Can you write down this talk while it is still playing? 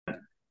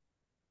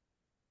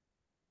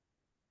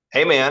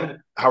Hey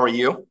man, how are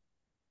you?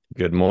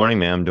 Good morning,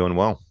 man. I'm doing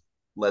well.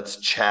 Let's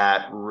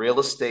chat real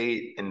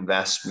estate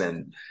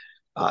investment.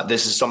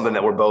 This is something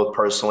that we're both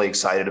personally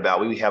excited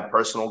about. We have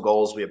personal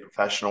goals, we have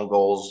professional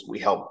goals. We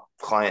help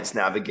clients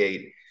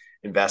navigate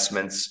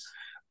investments.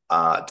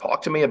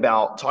 Talk to me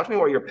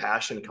where your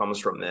passion comes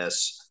from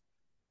this.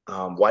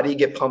 Why do you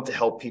get pumped to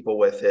help people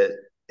with it?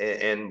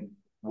 And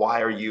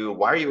why are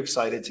you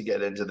excited to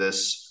get into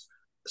this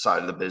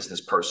side of the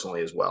business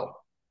personally as well?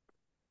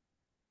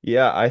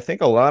 Yeah, I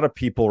think a lot of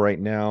people right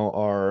now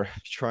are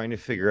trying to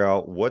figure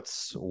out what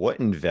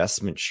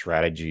investment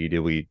strategy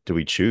do we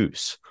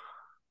choose?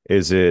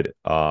 Is it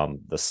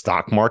the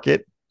stock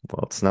market?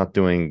 Well, it's not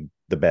doing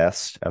the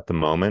best at the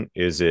moment.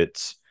 Is it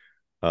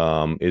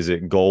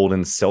gold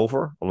and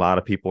silver? A lot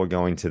of people are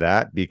going to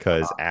that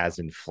because as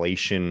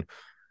inflation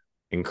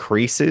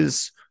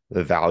increases,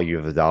 the value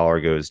of the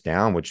dollar goes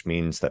down, which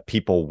means that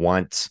people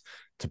want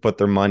to put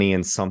their money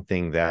in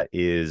something that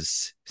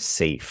is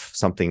safe,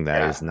 something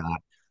that Yeah. is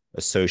not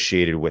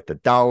associated with the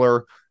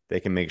dollar. They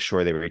can make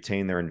sure they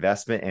retain their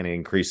investment and it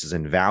increases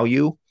in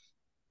value.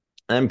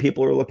 And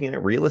people are looking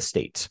at real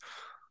estate.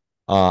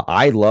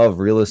 I love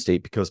real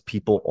estate because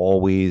people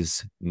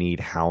always need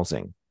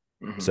housing.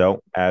 Mhm.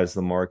 So as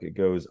the market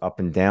goes up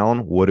and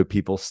down, what do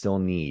people still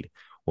need?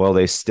 Well,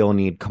 they still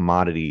need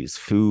commodities,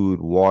 food,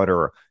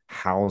 water,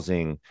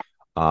 housing.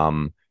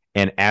 Um,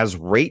 and as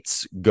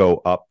rates go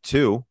up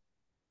too,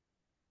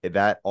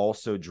 that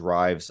also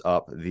drives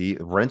up the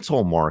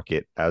rental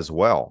market as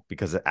well,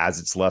 because as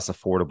it's less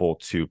affordable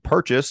to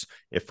purchase,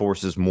 it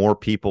forces more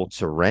people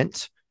to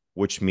rent,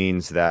 which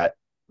means that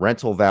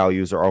rental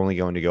values are only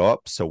going to go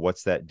up. So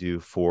what's that do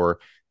for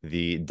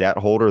the debt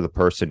holder, the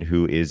person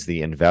who is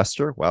the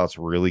investor? Well, it's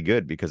really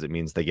good because it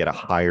means they get a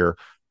higher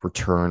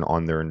return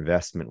on their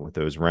investment with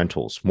those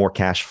rentals, more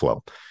cash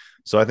flow.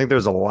 So I think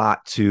there's a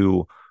lot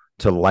to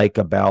like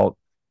about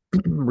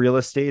real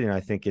estate, and I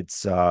think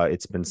it's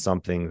been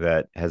something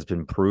that has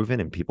been proven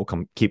and people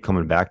keep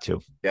coming back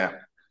to. Yeah.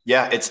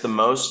 Yeah, it's the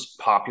most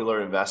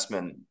popular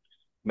investment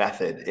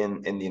method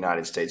in the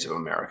United States of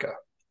America.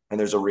 And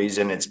there's a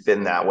reason it's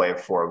been that way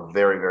for a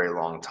very, very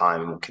long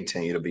time and will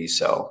continue to be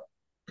so.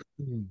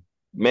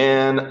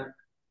 Man,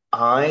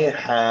 I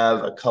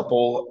have a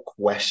couple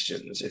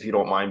questions, if you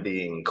don't mind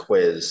being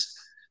quizzed.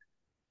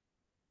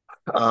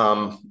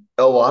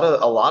 A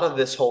lot of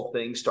this whole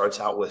thing starts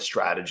out with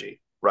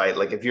strategy, right?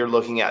 Like if you're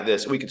looking at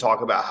this, we could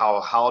talk about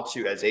how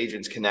to as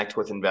agents connect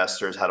with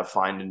investors, how to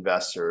find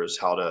investors,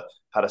 how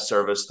to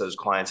service those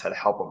clients, how to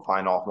help them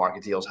find off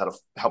market deals, how to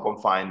help them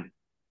find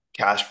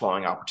cash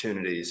flowing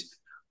opportunities.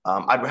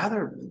 I'd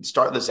rather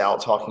start this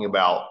out talking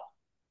about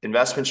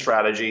investment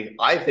strategy.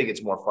 I think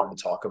it's more fun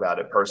to talk about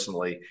it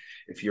personally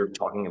if you're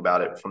talking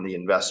about it from the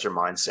investor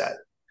mindset,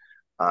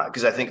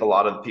 because I think a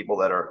lot of the people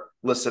that are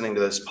listening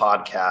to this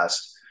podcast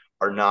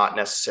are not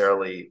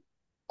necessarily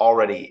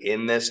already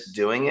in this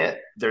doing it.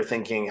 They're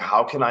thinking,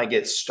 how can I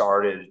get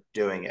started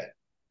doing it?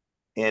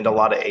 And a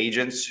lot of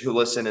agents who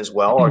listen as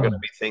well are going to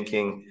be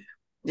thinking,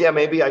 yeah,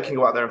 maybe I can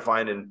go out there and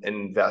find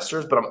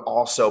investors, but I'm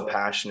also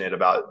passionate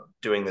about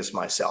doing this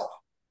myself.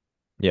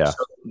 Yeah.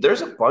 So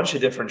there's a bunch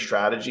of different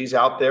strategies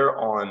out there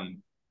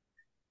on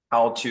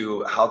how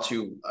to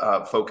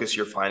focus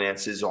your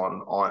finances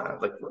on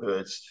like whether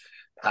it's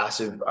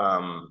passive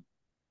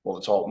well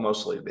it's all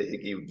mostly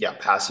yeah,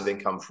 passive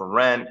income from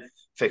rent,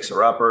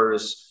 fixer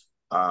uppers,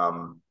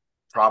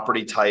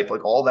 property type,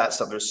 like all that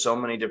stuff. There's so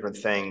many different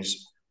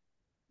things.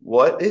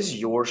 What is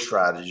your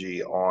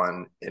strategy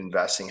on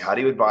investing? How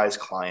do you advise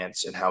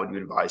clients and how would you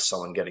advise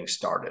someone getting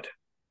started?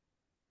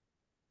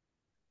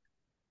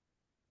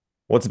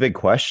 Well, it's a big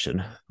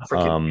question.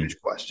 Freaking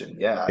huge question.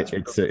 Yeah,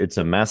 It's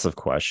a massive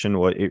question.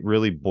 What it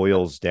really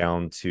boils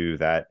down to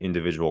that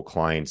individual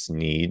client's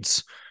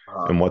needs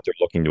uh, and what they're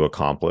looking to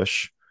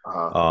accomplish.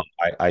 uh,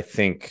 I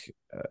think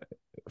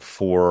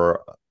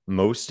for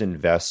most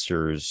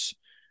investors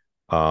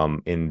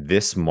in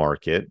this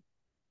market,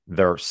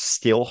 they're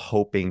still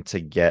hoping to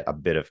get a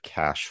bit of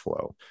cash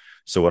flow.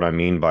 So what I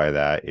mean by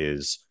that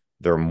is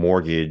their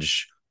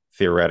mortgage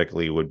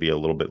theoretically would be a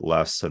little bit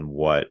less than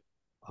what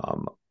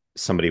um,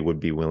 somebody would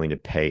be willing to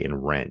pay in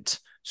rent.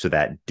 So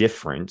that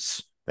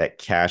difference, that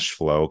cash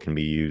flow, can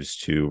be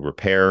used to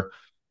repair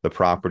the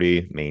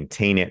property,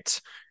 maintain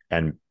it,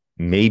 and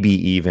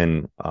maybe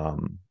even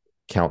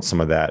count some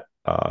of that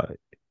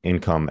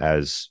income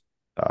as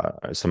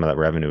some of that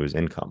revenue as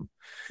income.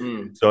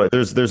 mm, So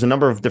there's a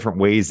number of different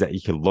ways that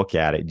you can look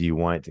at it. Do you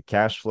want it to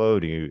cash flow?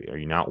 Are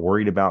you not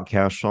worried about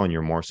cash flow and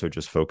you're more so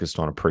just focused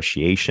on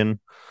appreciation?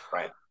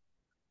 right.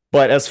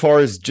 But as far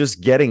as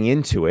just getting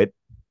into it,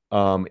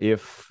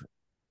 if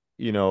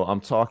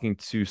I'm talking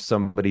to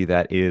somebody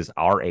that is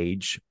our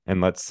age,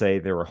 and let's say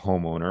they're a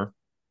homeowner,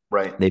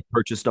 Right. they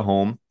purchased a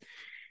home,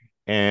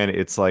 and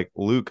it's like,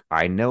 Luke,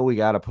 I know we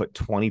got to put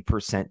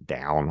 20%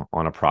 down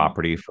on a Mm,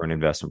 property for an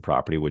investment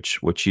property, which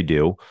you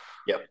do.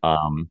 yep.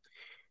 Um,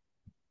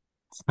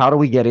 how do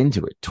we get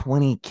into it?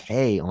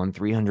 20K on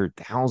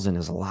 300,000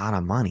 is a lot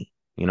of money.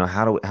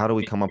 How do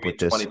we come You up mean with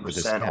this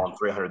 20% cash? on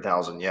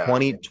 300,000? Yeah.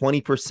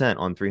 20%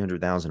 on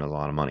 300,000 is a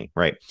lot of money,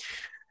 right?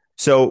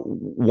 So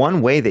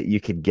one way that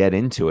you could get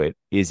into it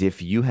is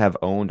if you have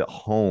owned a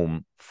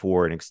home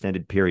for an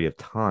extended period of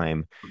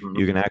time, you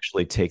Mhm. can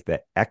actually take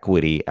the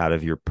equity out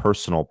of your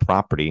personal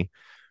property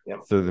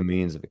Yep. through the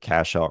means of a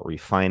cash out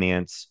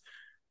refinance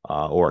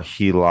or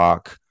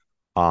HELOC,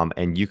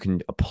 and you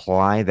can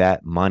apply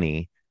that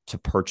money to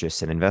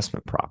purchase an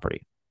investment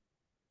property.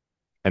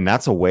 And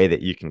that's a way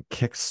that you can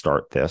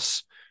kickstart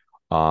this.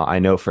 I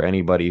know for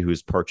anybody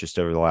who's purchased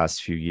over the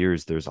last few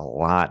years, there's a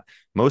lot.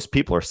 Most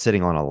people are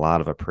sitting on a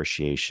lot of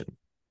appreciation,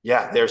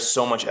 Yeah, there's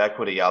so much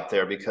equity out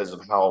there because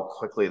of how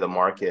quickly the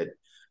market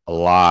a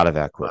lot of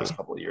last equity,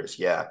 couple of years.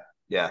 Yeah,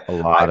 yeah. a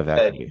I lot of read,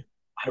 equity,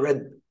 I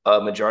read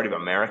a majority of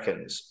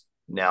Americans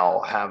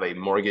now have a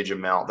mortgage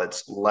amount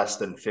that's less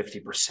than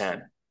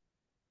 50%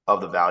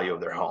 of the value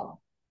of their home.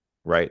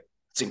 right?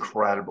 It's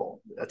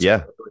incredible. That's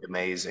Yeah. really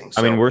amazing.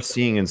 I mean, So we're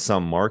seeing in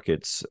some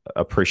markets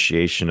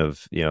appreciation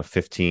of,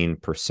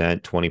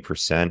 15%,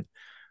 20%.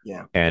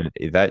 yeah, And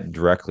that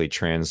directly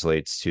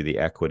translates to the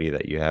equity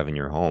that you have in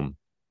your home.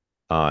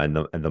 And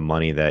the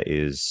money that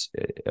is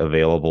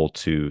available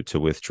to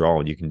withdraw.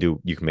 And you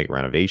can make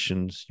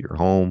renovations your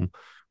home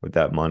with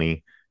that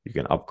money. You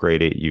can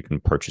upgrade it. You can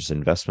purchase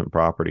investment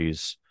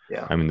properties.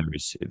 yeah. I mean,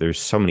 there's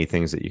so many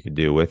things that you could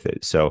do with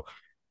it. So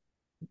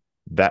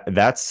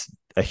that's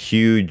a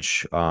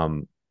huge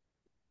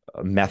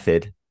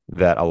method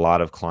that a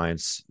lot of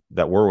clients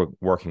that we're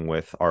working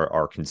with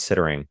are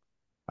considering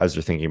as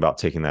they're thinking about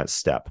taking that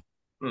step.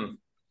 Hmm.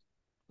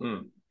 Hmm.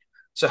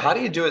 So how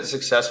do you do it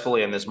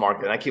successfully in this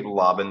market? And I keep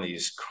lobbing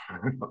these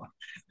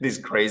these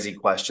crazy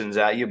questions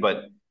at you,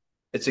 but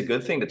it's a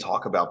good thing to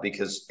talk about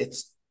because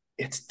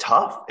it's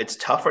tough. It's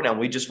tough right now.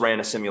 We just ran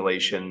a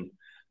simulation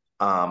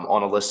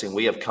on a listing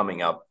we have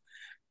coming up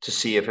to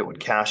see if it would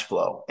cash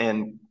flow.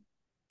 And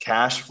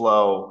cash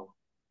flow,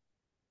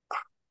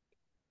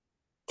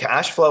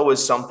 cash flow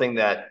is something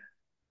that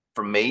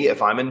for me,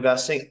 if I'm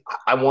investing,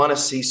 I want to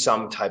see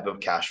some type of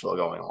cash flow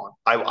going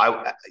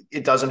on.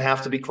 It doesn't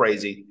have to be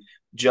crazy,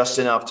 just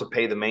enough to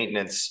pay the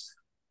maintenance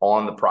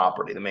on the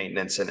property, the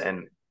maintenance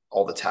and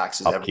all the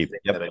taxes, Upkeep. everything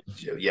that Yep.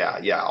 I do. Yeah,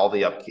 yeah, all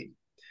the upkeep.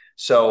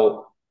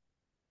 So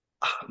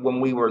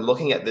when we were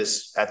looking at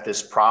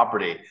this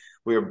property,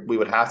 we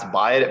would have to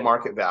buy it at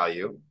market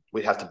value.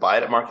 We'd have to buy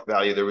it at market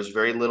value. There was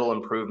very little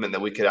improvement that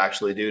we could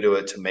actually do to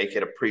it to make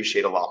it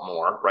appreciate a lot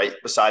more, right?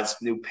 Besides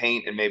new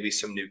paint and maybe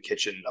some new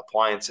kitchen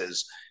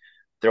appliances,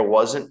 there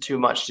wasn't too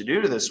much to do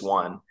to this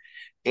one.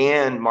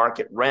 And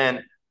market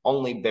rent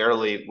only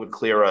barely would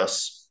clear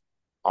us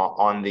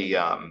on the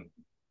on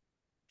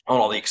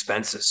all the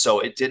expenses.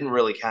 So it didn't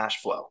really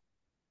cash flow.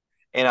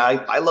 And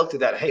I looked at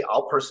that. Hey,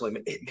 I'll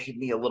personally, it made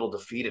me a little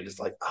defeated. It's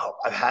like, oh,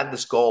 I've had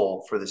this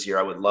goal for this year.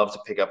 I would love to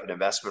pick up an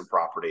investment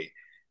property.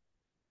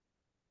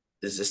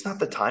 Is this not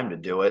the time to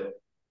do it?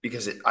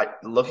 Because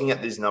looking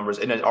at these numbers,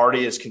 and it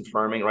already is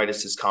confirming, right?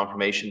 It's this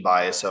confirmation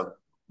bias of,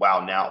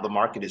 wow, now the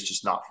market is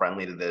just not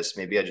friendly to this.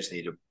 Maybe I just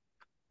need to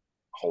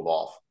hold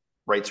off.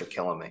 Rates are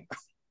killing me.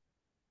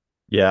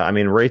 Yeah, I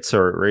mean rates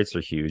are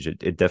huge.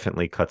 It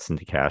definitely cuts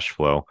into cash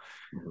flow.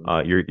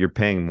 Mm-hmm. You're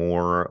paying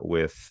more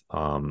with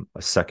a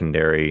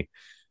secondary,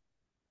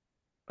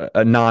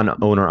 a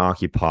non-owner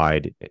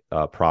occupied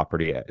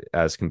property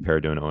as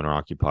compared to an owner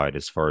occupied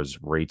as far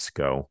as rates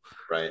go.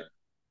 Right.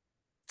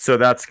 So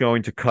that's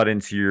going to cut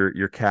into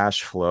your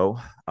cash flow.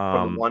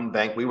 From the one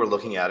bank we were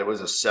looking at, it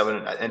was a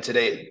seven, and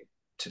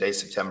today's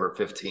September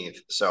 15th.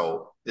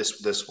 So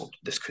this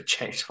could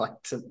change. Like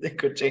it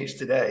could change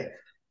today.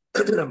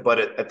 But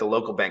at the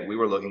local bank we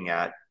were looking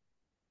at,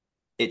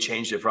 it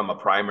changed it from a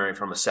primary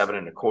from a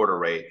 7.25%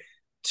 rate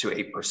to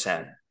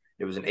 8%.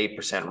 It was an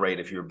 8% rate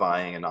if you're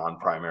buying a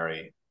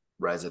non-primary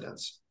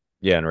residence.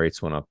 Yeah, and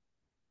rates went up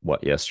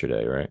what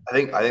yesterday, right? I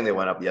think they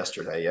went up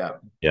yesterday. Yeah.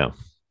 Yeah.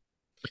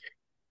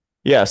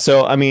 Yeah,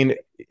 so I mean,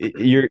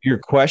 your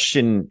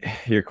question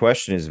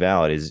is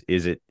valid.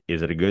 Is it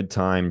a good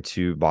time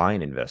to buy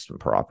an investment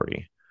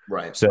property?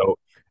 Right. So,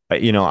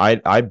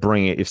 I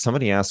bring it. If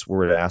somebody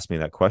were to ask me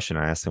that question,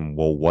 I ask them,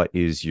 well, what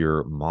is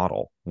your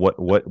model? What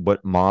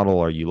model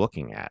are you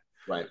looking at?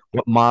 Right.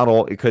 What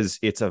model? Because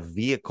it's a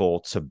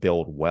vehicle to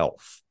build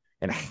wealth.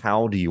 And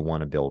how do you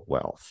want to build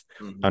wealth?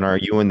 And Mm-hmm. are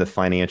you in the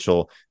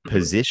financial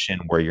position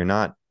where you're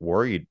not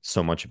worried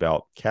so much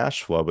about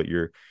cash flow, but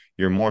you're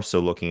more so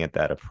looking at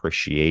that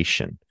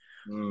appreciation?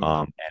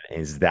 Mm. And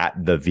is that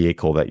the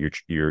vehicle that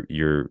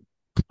you're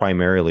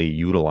primarily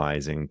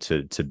utilizing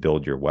to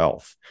build your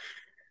wealth?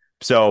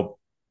 So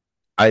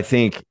I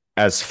think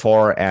as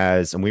far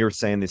as, and we were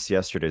saying this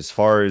yesterday, as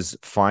far as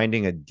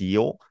finding a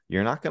deal,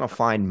 you're not going to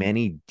find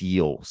many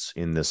deals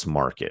in this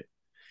market.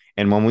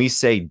 And when we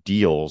say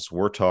deals,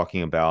 we're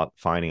talking about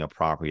finding a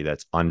property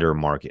that's under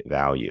market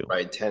value.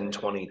 Right. 10,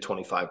 20,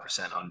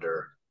 25%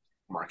 under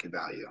market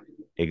value.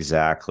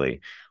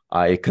 Exactly.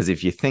 Because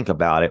if you think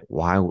about it,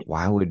 why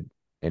would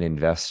an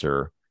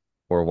investor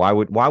or why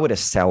would a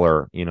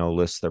seller,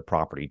 list their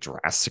property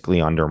drastically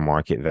under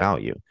market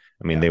value?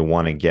 I mean, Yeah. they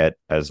want to get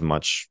as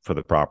much for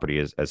the property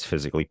as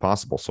physically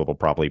possible. So they'll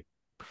probably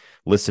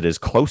list it as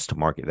close to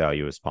market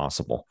value as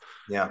possible.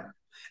 Yeah.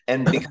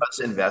 And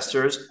because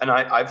investors, and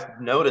I've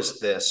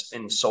noticed this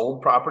in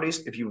sold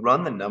properties, if you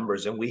run the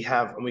numbers, and we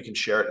can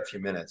share it in a few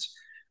minutes,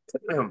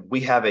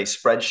 we have a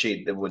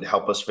spreadsheet that would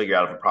help us figure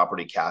out if a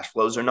property cash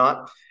flows or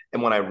not.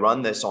 And when I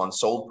run this on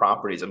sold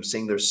properties, I'm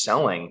seeing they're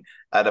selling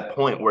at a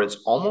point where it's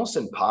almost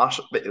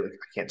impossible. I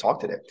can't talk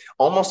today.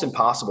 Almost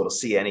impossible to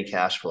see any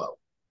cash flow.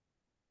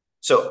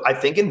 So I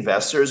think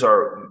investors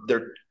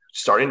they're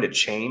starting to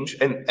change.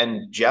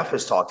 And Jeff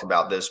has talked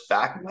about this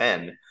back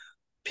when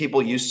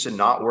people used to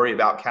not worry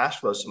about cash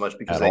flow so much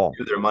because At they all.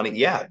 knew their money.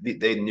 Yeah,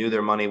 they knew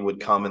their money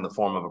would come in the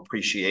form of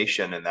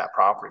appreciation in that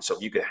property. So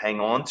if you could hang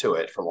on to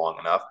it for long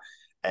enough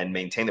and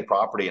maintain the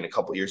property, in a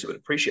couple of years it would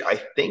appreciate. I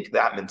think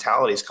that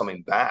mentality is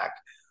coming back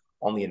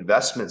on the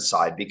investment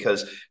side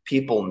because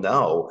people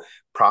know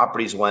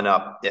properties went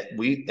up.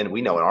 We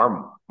know in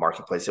our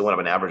marketplace they went up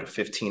an average of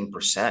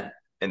 15%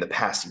 in the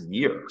past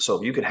year. So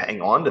if you could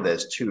hang on to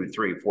this 2,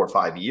 3, 4,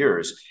 5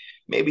 years,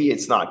 maybe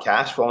it's not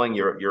cash flowing.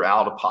 You're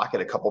out of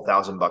pocket a couple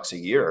 $1,000 a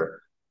year,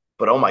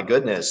 but oh my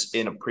goodness,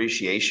 in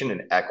appreciation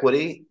and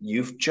equity,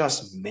 you've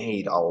just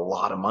made a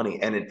lot of money.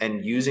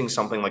 And using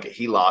something like a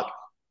HELOC,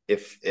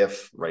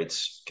 if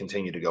rates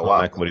continue to go Home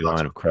up, equity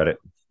line of credit.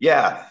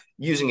 yeah,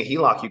 using a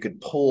HELOC, you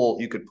could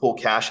pull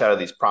cash out of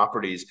these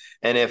properties,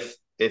 and if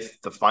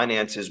the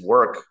finances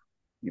work,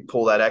 you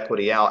pull that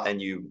equity out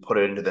and you put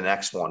it into the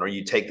next one, or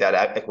you take that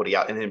equity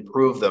out and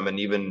improve them, and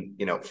even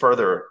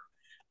further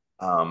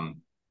um,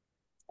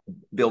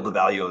 build the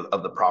value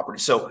of the property.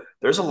 So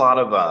there's a lot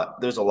of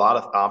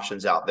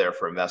options out there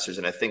for investors,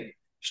 and I think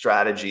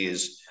strategy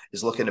is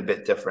looking a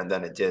bit different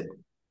than it did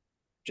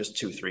just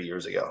 2, 3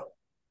 years ago.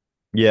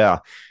 Yeah.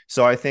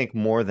 So I think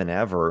more than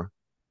ever,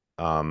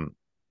 um,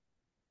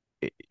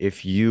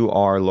 if you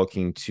are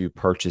looking to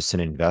purchase an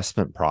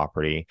investment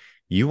property,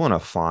 you want to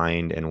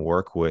find and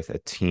work with a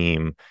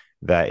team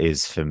that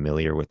is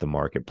familiar with the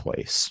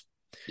marketplace.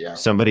 Yeah.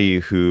 Somebody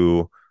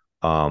who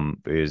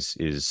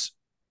is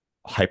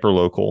hyper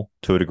local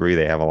to a degree.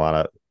 They have a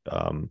lot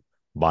of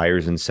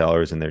buyers and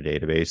sellers in their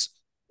database.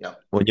 Yeah.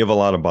 When you have a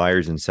lot of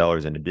buyers and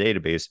sellers in a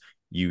database,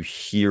 you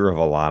hear of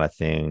a lot of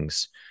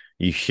things.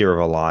 You hear of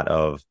a lot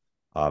of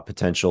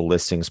potential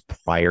listings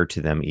prior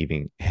to them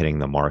even hitting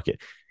the market.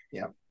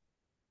 Yeah.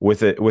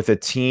 With a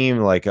team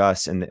like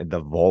us and the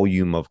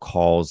volume of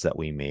calls that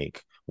we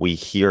make, we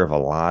hear of a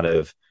lot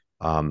of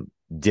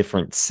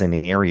different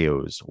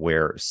scenarios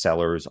where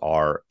sellers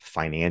are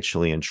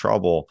financially in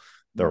trouble.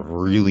 They're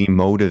really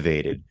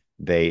motivated.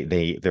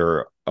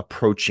 They're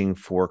approaching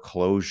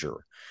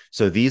foreclosure.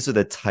 So these are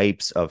the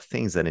types of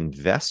things that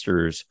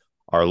investors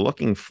are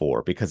looking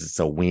for because it's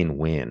a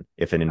win-win.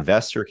 If an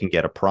investor can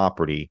get a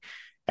property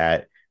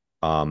at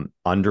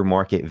under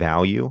market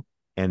value,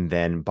 and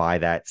then by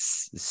that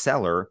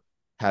seller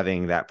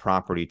having that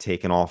property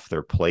taken off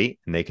their plate,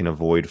 and they can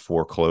avoid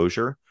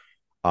foreclosure,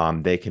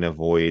 they can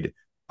avoid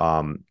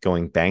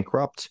going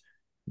bankrupt.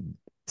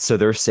 So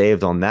they're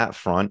saved on that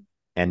front.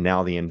 And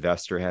now the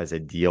investor has a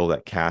deal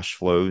that cash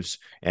flows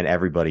and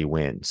everybody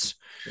wins.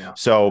 Yeah.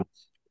 So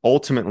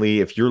ultimately,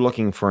 if you're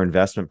looking for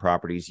investment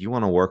properties, you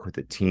want to work with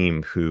a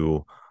team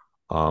who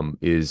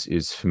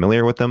is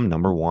familiar with them,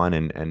 number one,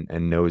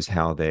 and knows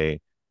how they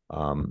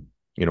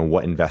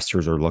what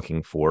investors are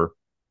looking for.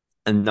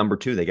 And number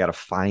two, they got to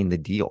find the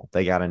deal.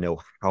 They got to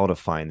know how to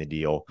find the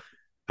deal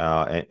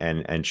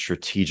and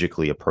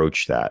strategically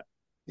approach that.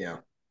 Yeah.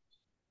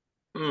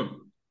 Mm.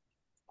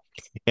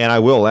 And I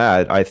will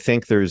add, I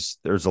think there's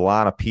a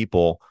lot of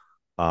people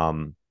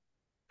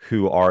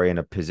who are in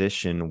a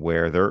position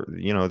where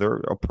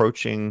they're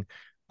approaching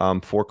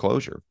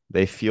foreclosure.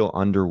 They feel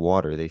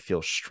underwater. They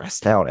feel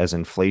stressed out as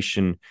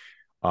inflation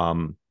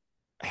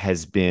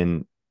has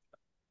been,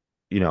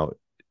 you know,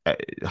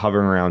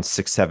 hovering around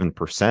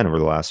 6-7% over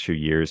the last few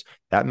years.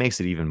 That makes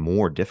it even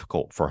more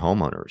difficult for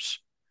homeowners.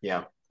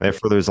 Yeah.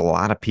 Therefore, there's a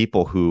lot of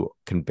people who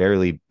can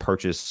barely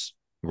purchase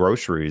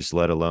groceries,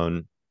 let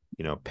alone,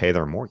 pay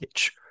their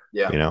mortgage,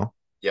 Yeah. you know?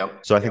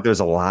 Yep. So I think Yep.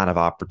 there's a lot of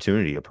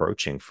opportunity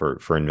approaching for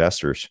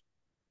investors.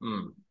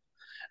 Mm.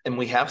 And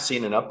we have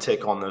seen an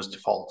uptick on those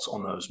defaults,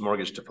 on those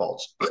mortgage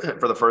defaults,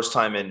 for the first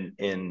time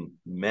in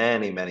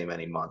many, many,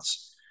 many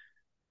months.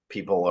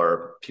 People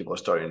are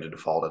starting to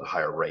default at a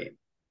higher rate,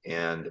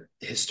 and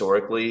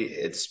historically,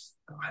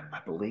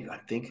 I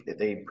think that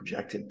they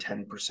projected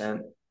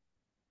 10%.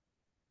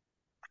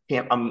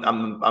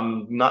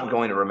 I'm not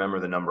going to remember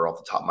the number off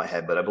the top of my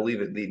head, but I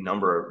believe the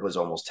number was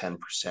almost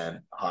 10%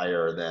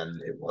 higher than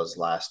it was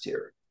last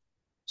year.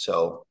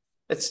 So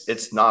it's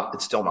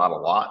still not a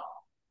lot.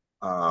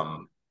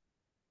 Um,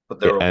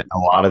 but there Yeah, were and a a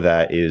lot lot of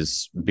that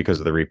is because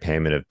of the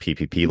repayment of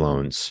PPP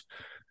loans,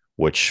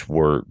 which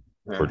were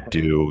of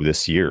due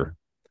this year.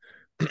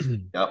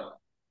 yep.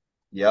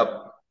 Yep.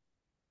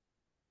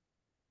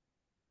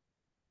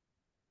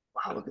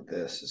 Wow, look at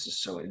this. This is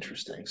so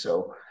interesting.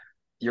 So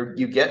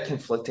you get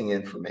conflicting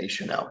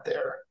information out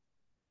there.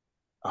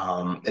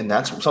 And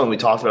that's something we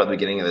talked about at the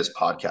beginning of this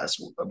podcast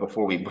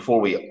before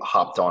we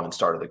hopped on and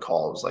started the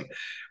call. It was like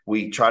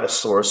we try to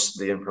source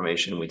the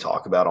information we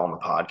talk about on the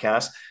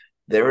podcast.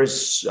 There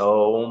is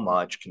so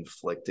much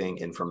conflicting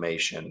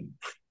information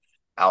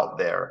out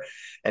there,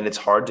 and it's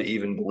hard to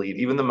even believe.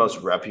 Even the most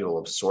reputable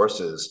of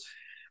sources,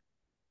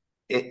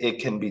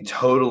 it can be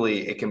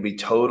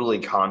totally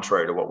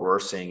contrary to what we're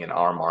seeing in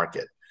our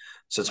market.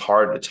 So it's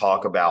hard to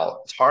talk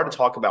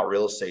about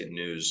real estate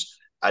news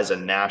as a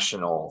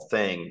national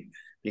thing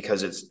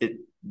because it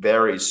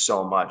varies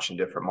so much in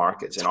different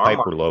markets. In It's our hyper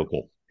market,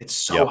 local. it's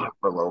so Yep.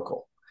 hyper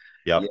local.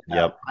 Yep. Yeah,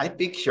 Yep. I'd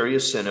be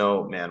curious to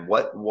know, man,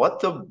 what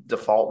the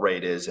default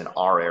rate is in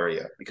our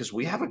area because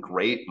we have a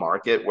great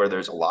market where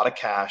there's a lot of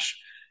cash,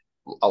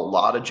 a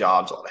lot of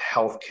jobs, a lot of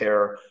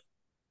healthcare.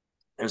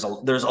 There's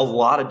a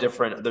lot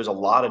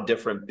of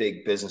different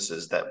big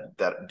businesses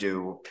that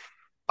do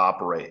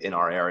operate in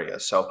our area.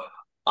 So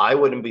I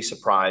wouldn't be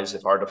surprised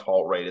if our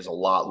default rate is a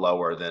lot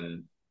lower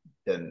than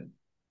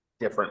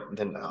different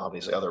than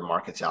obviously other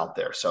markets out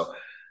there. So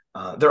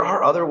there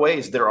are other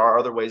ways. There are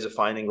other ways of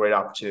finding great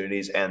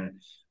opportunities,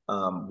 and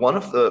one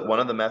of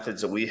the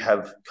methods that we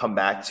have come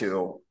back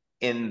to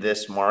in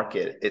this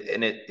market,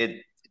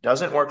 it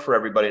doesn't work for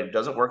everybody. It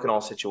doesn't work in all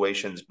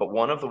situations, but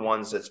one of the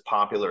ones that's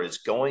popular is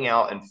going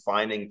out and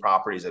finding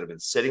properties that have been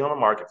sitting on the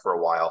market for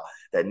a while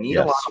that need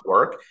a lot Yes. of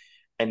work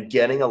and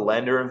getting a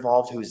lender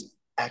involved who's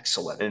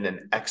excellent and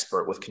an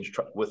expert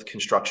with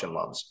construction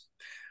loans.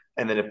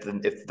 And then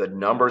if the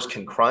numbers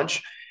can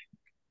crunch,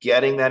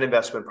 getting that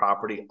investment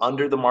property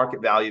under the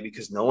market value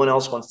because no one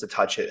else wants to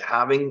touch it,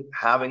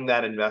 having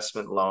that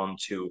investment loan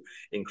to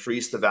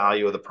increase the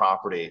value of the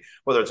property,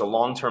 whether it's a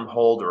long-term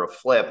hold or a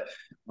flip,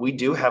 we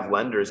do have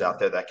lenders out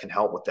there that can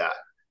help with that.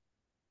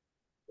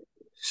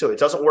 So it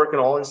doesn't work in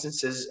all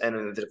instances,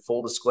 and the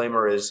full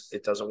disclaimer is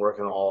it doesn't work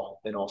in all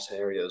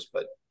scenarios,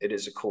 but it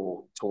is a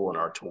cool tool in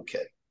our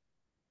toolkit.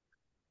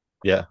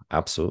 Yeah,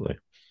 absolutely.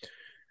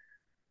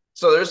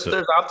 So there's So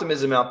there's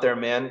optimism out there,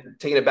 man.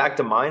 Taking it back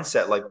to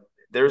mindset, like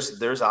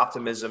there's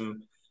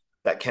optimism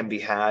that can be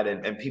had,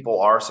 and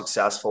people are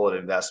successful at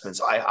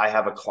investments. I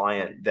have a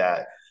client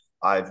that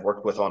I've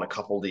worked with on a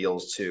couple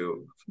deals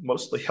to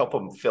mostly help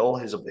him fill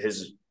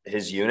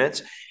his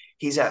units.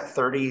 He's at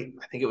 30,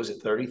 I think it was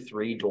at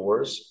 33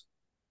 doors,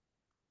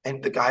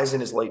 and the guy's in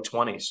his late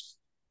 20s.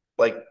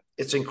 Like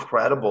it's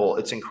incredible.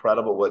 It's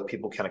incredible what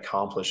people can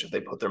accomplish if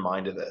they put their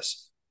mind to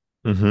this.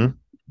 hmm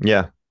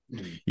yeah.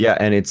 Mm. Yeah.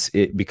 And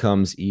it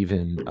becomes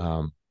even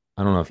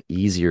I don't know if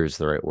easier is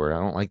the right word. I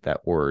don't like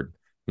that word.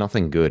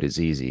 Nothing good is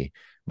easy,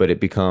 but it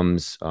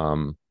becomes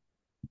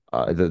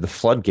the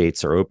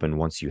floodgates are open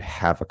once you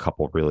have a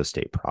couple real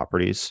estate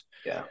properties,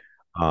 Yeah.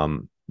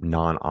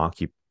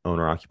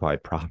 owner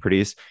occupied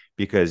properties,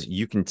 because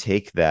you can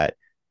take that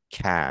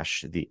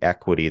cash, the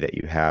equity that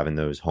you have in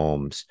those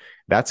homes,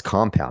 that's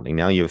compounding.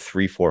 Now you have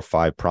three, four,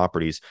 five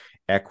properties.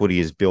 Equity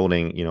is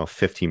building,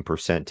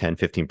 15%, 10,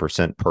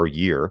 15% per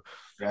year.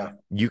 Yeah.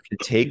 You can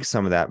take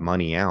some of that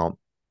money out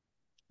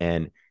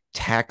and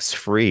tax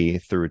free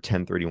through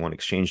 1031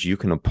 exchange. You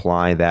can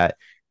apply that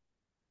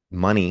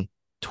money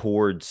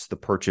towards the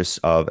purchase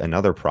of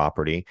another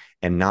property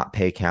and not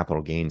pay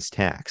capital gains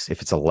tax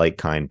if it's a like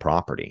kind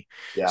property.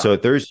 Yeah. So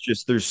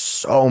there's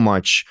so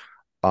much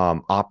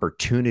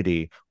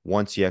opportunity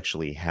once you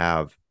actually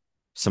have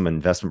some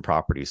investment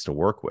properties to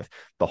work with.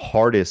 The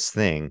hardest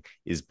thing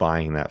is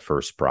buying that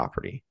first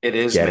property, It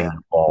is, getting man.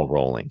 the ball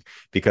rolling,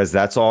 because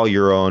that's all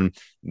your own.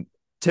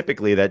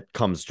 Typically that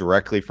comes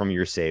directly from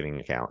your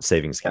savings Yeah.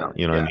 account.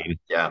 You know what Yeah. I mean?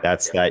 Yeah.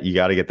 That's that you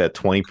got to get that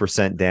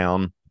 20%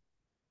 down.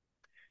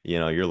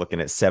 You're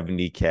looking at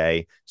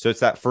 70K. So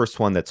it's that first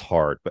one that's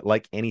hard. But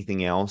like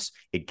anything else,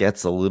 it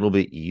gets a little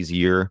bit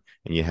easier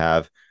and you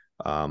have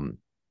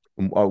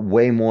a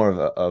way more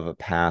of a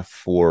path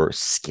for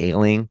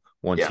scaling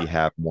once Yeah. you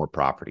have more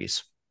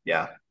properties.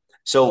 Yeah.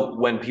 So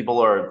when people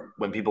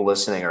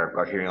listening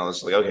are hearing all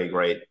this, like, okay,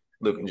 great.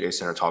 Luke and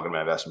Jason are talking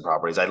about investment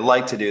properties. I'd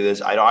like to do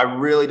this. I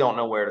really don't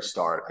know where to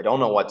start. I don't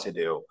know what to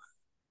do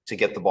to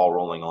get the ball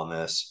rolling on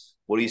this.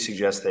 What do you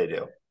suggest they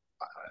do?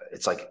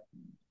 It's like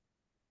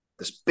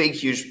this big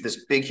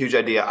huge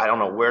idea. I don't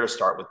know where to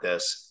start with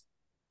this.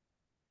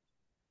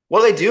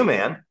 What do they do,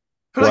 man?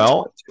 Who do they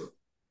Well,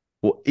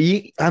 talk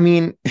to? I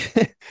mean,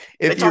 They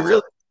if you talk to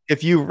really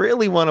if you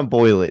really want to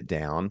boil it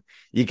down,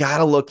 you got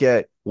to look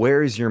at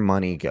where is your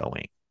money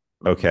going.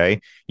 Mhm.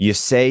 Okay, you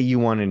say you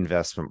want an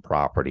investment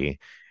property,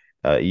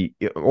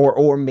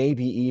 or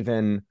maybe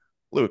even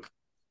Luke,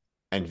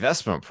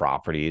 investment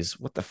properties.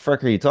 What the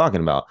frick are you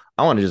talking about?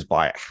 I want to just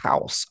buy a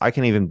house. I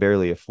can even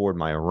barely afford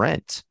my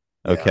rent.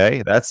 Yeah.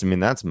 Okay, that's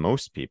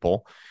most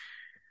people.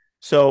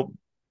 So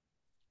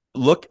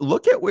look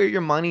at where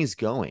your money's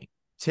going.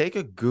 Take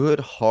a good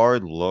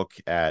hard look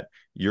at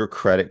your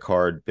credit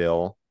card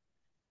bill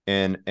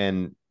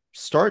and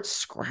start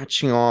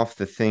scratching off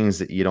the things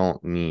that you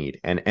don't need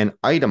and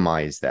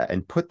itemize that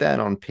and put that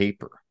on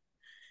paper.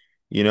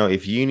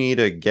 If you need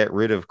to get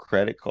rid of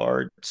credit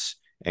cards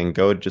and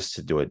go just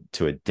to do it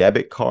to a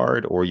debit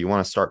card, or you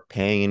want to start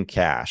paying in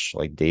cash,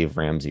 like Dave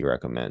Ramsey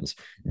recommends,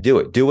 do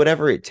it. Do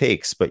whatever it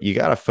takes, but you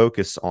got to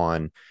focus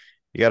on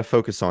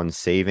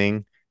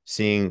saving,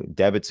 seeing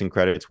debits and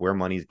credits, where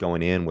money's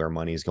going in, where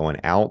money's going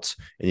out,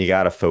 and you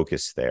got to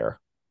focus there.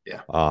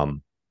 Yeah.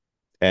 Um,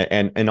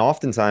 and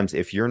oftentimes,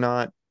 if you're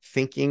not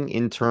thinking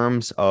in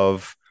terms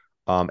of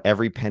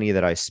every penny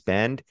that I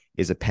spend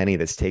is a penny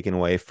that's taken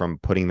away from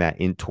putting that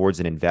in towards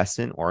an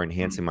investment or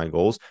enhancing my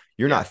goals,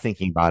 you're Yeah. not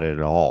thinking about it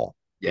at all,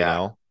 you Yeah.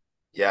 know?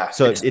 Yeah.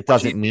 So It's so it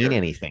much doesn't mean easier.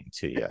 anything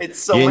to you. It's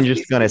so You're much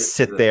just going easier to to do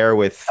sit this. there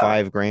with Yeah.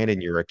 5 grand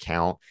in your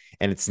account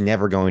and it's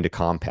never going to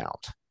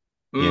compound,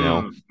 you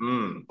know?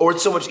 Or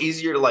it's so much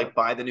easier to like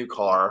buy the new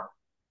car,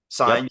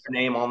 sign Yep.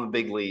 your name on the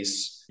big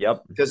lease,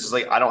 Yep. because it's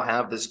like I don't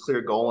have this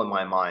clear goal in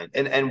my mind.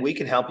 And we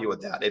can help you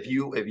with that. If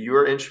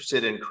you're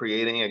interested in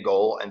creating a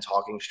goal and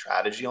talking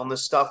strategy on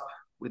this stuff,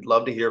 we'd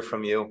love to hear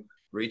from you.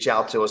 Reach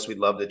out to us. We'd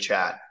love to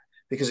chat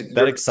because That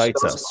you're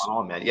excites so spot us.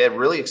 on, man. Yeah, it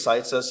really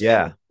excites us. And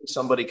Yeah.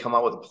 somebody come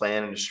up with a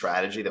plan and a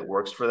strategy that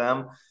works for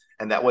them.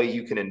 And that way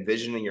you can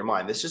envision in your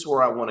mind, this is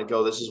where I want to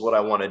go. This is what I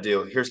want to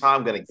do. Here's how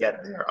I'm going to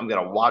get there. I'm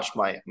going to watch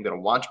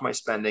my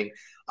spending.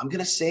 I'm going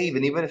to save.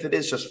 And even if it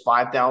is just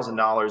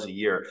 $5,000 a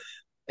year,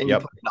 and you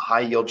Yep. put it in a high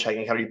yield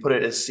checking account, or you put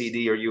it as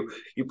CD, or you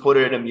put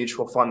it in a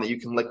mutual fund that you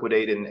can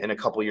liquidate in a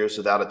couple of years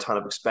without a ton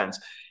of expense.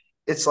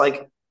 It's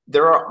like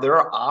there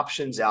are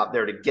options out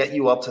there to get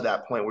you up to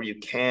that point where you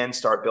can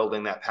start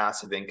building that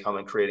passive income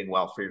and creating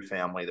wealth for your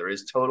family. There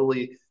is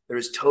totally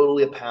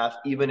a path,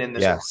 even in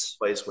this Yes.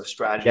 marketplace with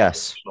strategy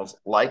Yes. professionals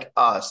like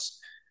us,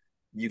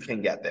 you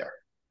can get there.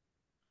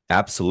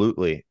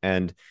 Absolutely.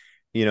 And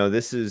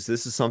this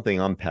is something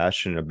I'm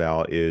passionate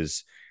about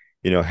is,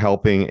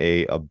 helping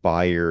a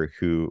buyer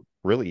who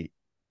really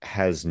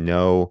has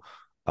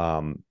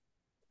um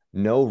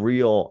no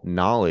real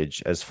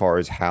knowledge as far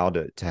as how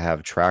to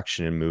have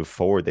traction and move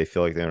forward. They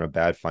feel like they're in a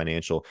bad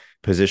financial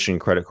position,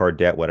 credit card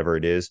debt, whatever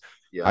it is.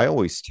 Yeah. I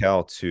always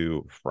tell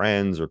to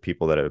friends or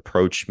people that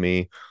approach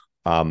me,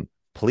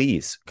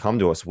 please come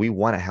to us. We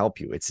want to help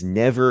you. It's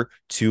never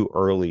too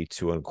early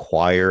to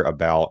inquire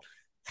about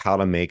how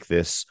to make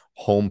this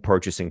home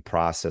purchasing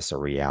process a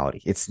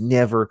reality. It's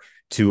never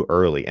too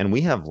early. And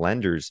we have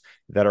lenders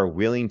that are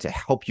willing to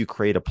help you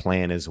create a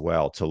plan as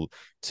well to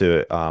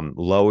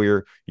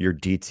lower your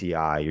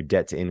DTI, your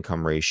debt to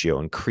income ratio,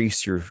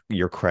 increase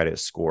your credit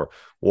score.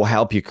 We'll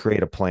help you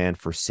create a plan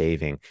for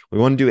saving. We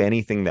want to do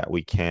anything that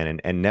we can,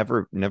 and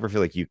never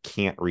feel like you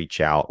can't reach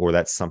out or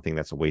that's something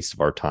that's a waste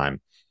of our time.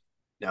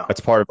 No.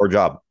 That's part of our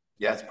job.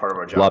 Yeah, it's part of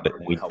our Love job. it. We're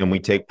going to We help and we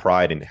people. take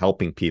pride in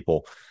helping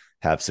people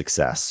have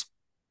success.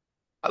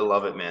 I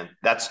love it, man.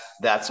 That's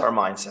our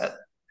mindset.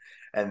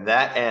 And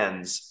that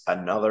ends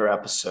another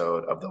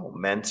episode of the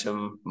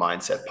Momentum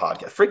Mindset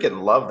Podcast.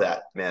 Freaking love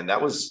that, man.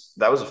 That was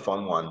a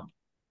fun one.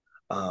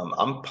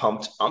 I'm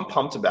pumped. I'm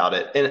pumped about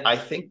it. And I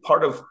think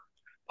part of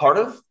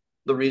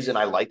the reason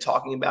I like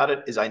talking about it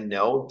is I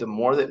know the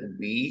more that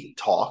we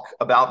talk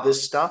about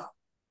this stuff,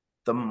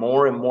 the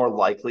more and more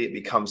likely it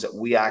becomes that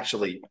we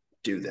actually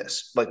do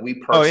this. Like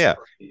we Oh personally yeah.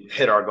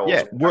 hit our goals.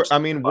 Yeah. We We're I actually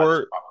mean, buy these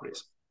we're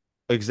properties.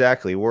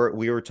 exactly.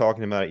 We were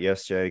talking about it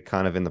yesterday,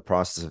 kind of in the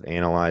process of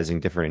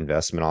analyzing different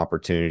investment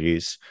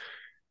opportunities.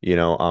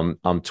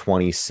 I'm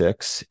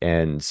 26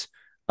 and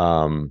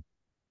um,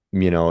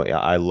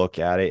 I look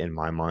at it in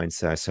my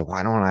mindset. I said,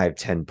 why don't I have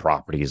 10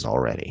 properties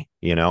already?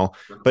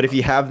 But if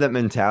you have that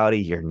mentality,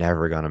 you're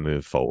never going to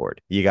move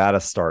forward. You got to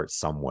start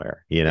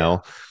somewhere. Yeah.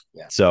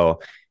 Yeah. So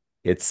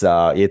it's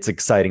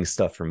exciting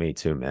stuff for me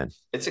too, man.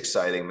 It's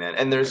exciting, man.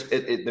 And there's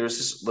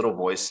this little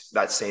voice,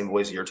 that same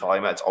voice you're talking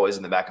about. It's always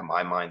in the back of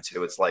my mind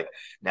too. It's like,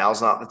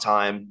 now's not the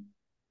time.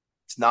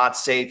 It's not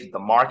safe. The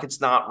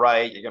market's not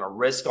right. You're going to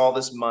risk all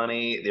this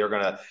money.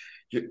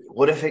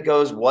 What if it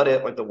goes? What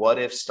if, like the what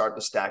ifs start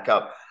to stack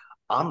up?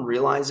 I'm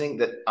realizing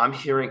that I'm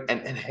hearing,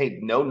 and hey,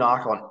 no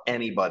knock on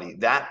anybody.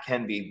 That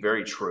can be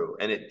very true.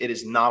 And it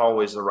is not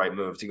always the right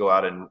move to go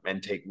out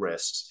and take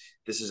risks.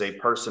 This is a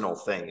personal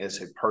thing.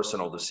 It's a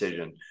personal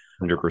decision.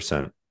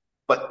 100%.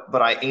 But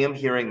I am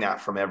hearing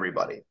that from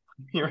everybody.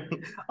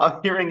 I'm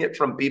hearing it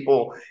from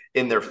people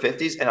in their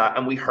 50s,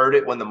 and we heard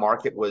it when the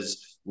market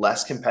was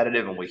less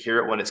competitive, and we hear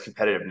it when it's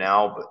competitive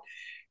now.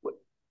 But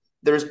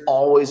there's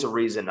always a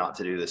reason not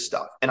to do this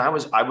stuff. And I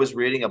was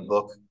reading a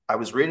book. I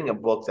was reading a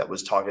book that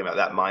was talking about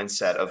that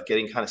mindset of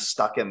getting kind of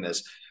stuck in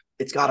this.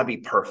 It's got to be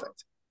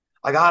perfect.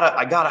 I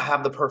gotta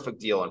have the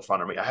perfect deal in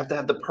front of me. I have to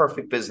have the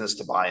perfect business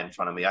to buy in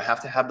front of me. I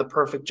have to have the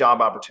perfect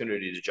job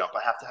opportunity to jump. I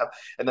have to have,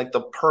 and like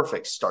the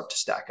perfect start to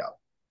stack up.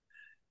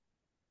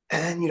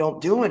 And then you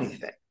don't do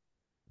anything.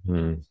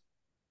 Hmm.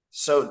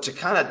 So to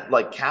kind of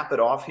like cap it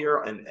off here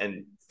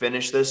and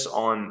finish this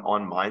on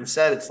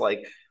mindset, it's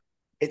like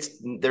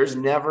there's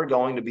never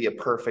going to be a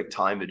perfect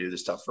time to do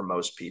this stuff for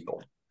most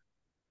people.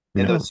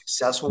 And those No,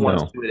 successful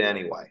ones no. do it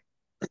anyway.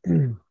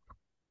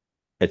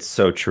 It's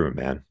so true,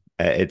 man.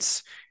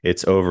 It's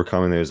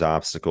overcoming those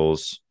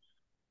obstacles,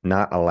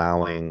 not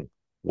allowing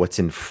what's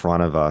in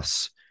front of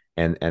us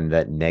and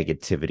that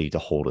negativity to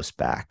hold us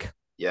back.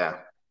 Yeah.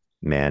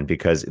 man,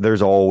 because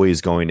there's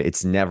always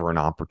it's never an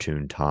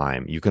opportune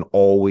time. You can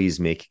always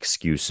make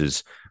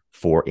excuses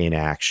for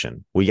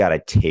inaction. We got to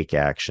take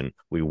action.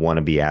 We want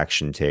to be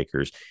action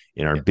takers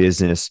in our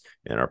business,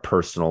 in our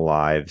personal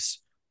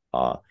lives,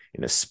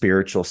 in a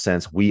spiritual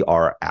sense. We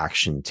are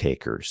action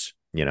takers,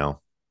 you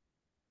know?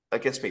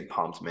 That gets me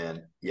pumped,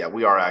 man. Yeah,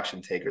 we are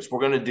action takers.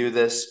 We're going to do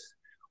this.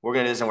 We're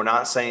going to do this, and we're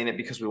not saying it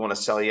because we want to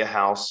sell you a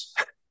house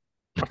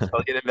or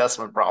sell you an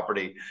investment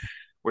property.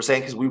 We're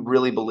saying because we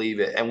really believe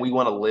it, and we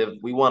want to live.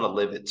 We want to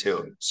live it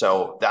too.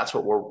 So that's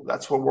what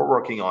we're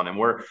working on, and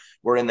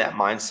we're in that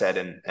mindset.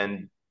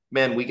 And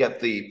man, we get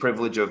the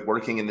privilege of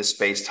working in this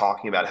space,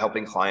 talking about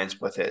helping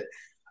clients with it.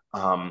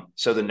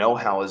 So the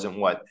know-how isn't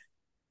what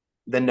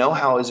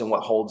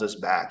holds us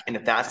back. And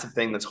if that's the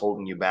thing that's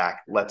holding you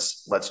back,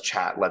 let's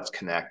chat, let's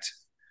connect.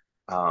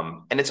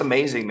 And it's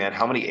amazing, man,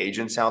 how many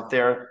agents out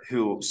there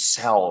who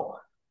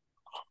sell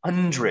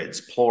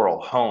hundreds,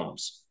 plural,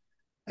 homes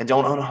and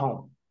don't own a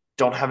home,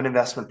 don't have an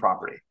investment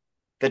property,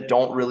 that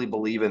don't really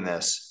believe in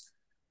this,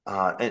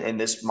 and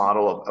this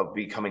model of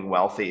becoming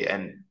wealthy.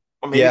 And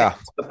or maybe Yeah.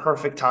 it's the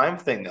perfect time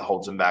thing that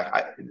holds them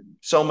back.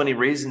 So many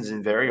reasons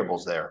and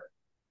variables there.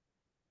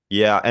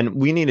 Yeah, and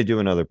we need to do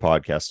another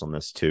podcast on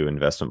this too,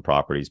 investment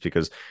properties,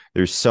 because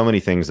there's so many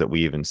things that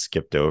we even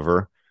skipped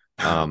over.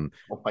 Oh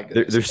my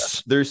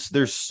goodness.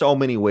 There's so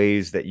many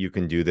ways that you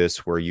can do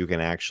this where you can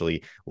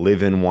actually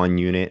live in one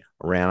unit,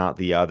 rent out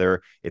the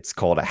other. It's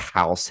called a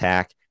house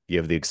hack. You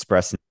have the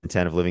express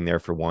intent of living there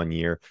for 1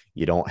 year.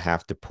 You don't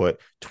have to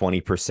put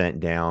 20%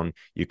 down.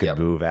 You could Yep.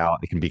 move out.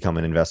 It can become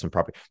an investment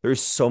property.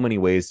 There's so many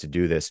ways to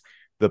do this.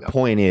 The Yep.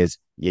 point is,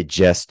 you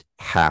just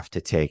have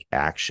to take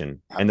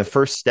action. Have And the to.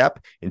 first step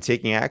in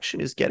taking action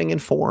is getting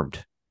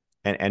informed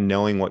and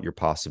knowing what your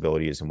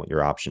possibility is and what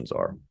your options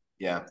are.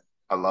 Yeah,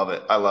 I love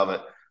it. I love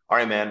it. All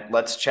right, man.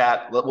 Let's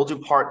chat. We'll do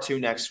part two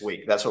next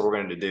week. That's what we're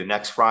going to do.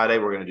 Next Friday,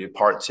 we're going to do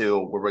part two,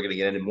 where we're going to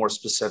get into more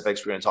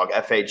specifics. We're going to talk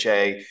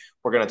FHA.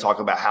 We're going to talk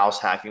about house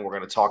hacking. We're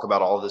going to talk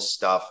about all this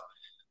stuff.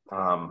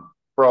 Bro,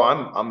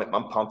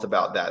 I'm pumped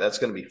about that. That's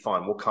going to be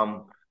fun. We'll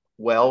come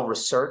well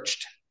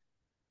researched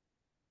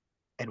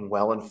and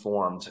well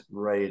informed,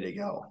 ready to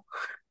go.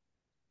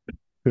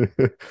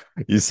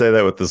 You say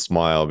that with a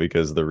smile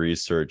because the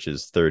research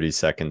is 30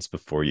 seconds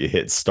before you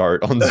hit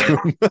start on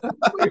Zoom.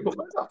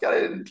 I've got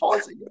it in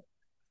pause again.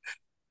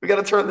 We got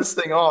to turn this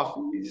thing off.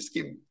 You just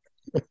keep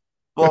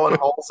blowing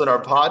holes in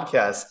our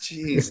podcast.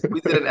 Jeez,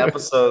 we did an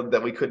episode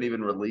that we couldn't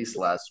even release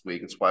last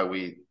week. It's why that's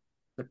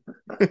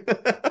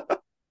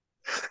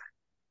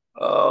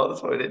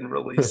why we didn't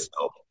release.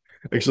 So.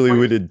 Actually,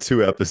 we did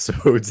 2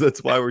 episodes.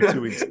 That's why we're 2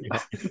 weeks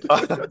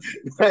behind.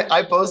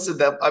 I posted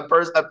that. I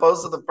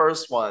posted the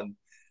first one.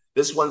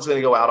 This one's going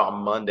to go out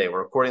on Monday.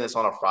 We're recording this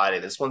on a Friday.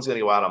 This one's going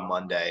to go out on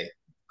Monday.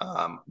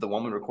 The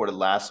one we recorded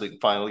last week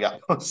finally got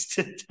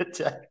posted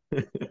today.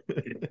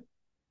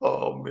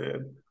 Oh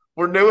man,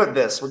 we're new at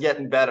this. We're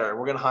getting better.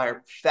 We're going to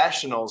hire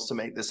professionals to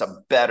make this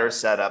a better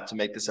setup, to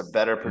make this a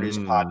better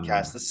produced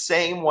podcast. The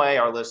same way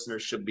our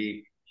listeners should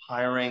be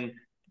hiring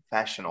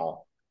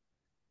professional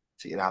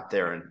to get out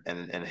there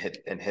and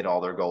hit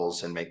all their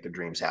goals and make their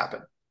dreams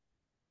happen.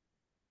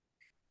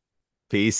 Peace.